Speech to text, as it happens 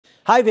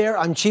Hi there,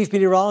 I'm Chief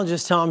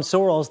Meteorologist Tom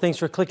Sorrells. Thanks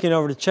for clicking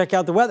over to check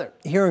out the weather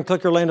here on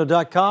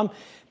clickorlando.com.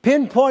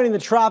 Pinpointing the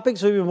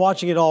tropics, we've been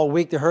watching it all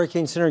week. The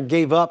Hurricane Center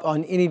gave up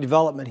on any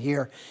development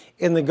here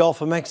in the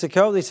Gulf of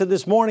Mexico. They said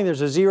this morning there's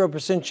a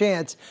 0%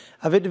 chance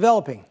of it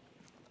developing.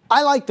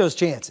 I like those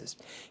chances.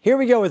 Here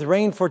we go with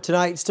rain for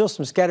tonight. Still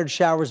some scattered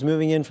showers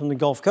moving in from the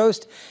Gulf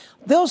Coast.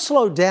 They'll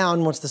slow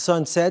down once the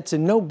sun sets,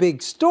 and no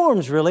big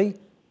storms really,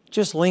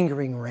 just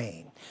lingering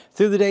rain.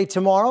 Through the day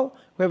tomorrow,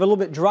 we have a little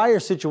bit drier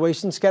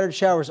situation. Scattered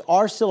showers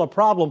are still a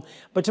problem,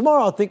 but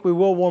tomorrow I think we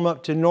will warm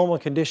up to normal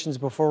conditions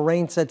before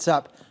rain sets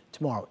up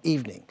tomorrow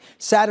evening.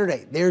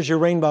 Saturday, there's your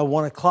rain by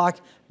 1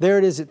 o'clock. There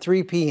it is at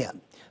 3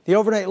 p.m. The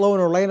overnight low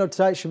in Orlando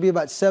tonight should be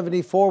about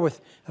 74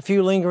 with a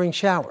few lingering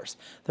showers.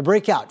 The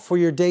breakout for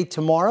your day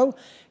tomorrow,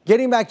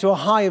 getting back to a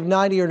high of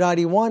 90 or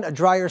 91, a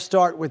drier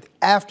start with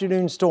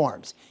afternoon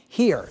storms.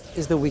 Here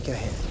is the week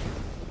ahead.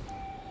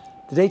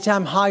 The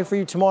daytime high for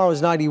you tomorrow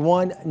is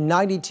 91,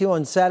 92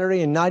 on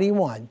Saturday, and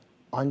 91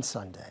 on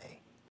Sunday.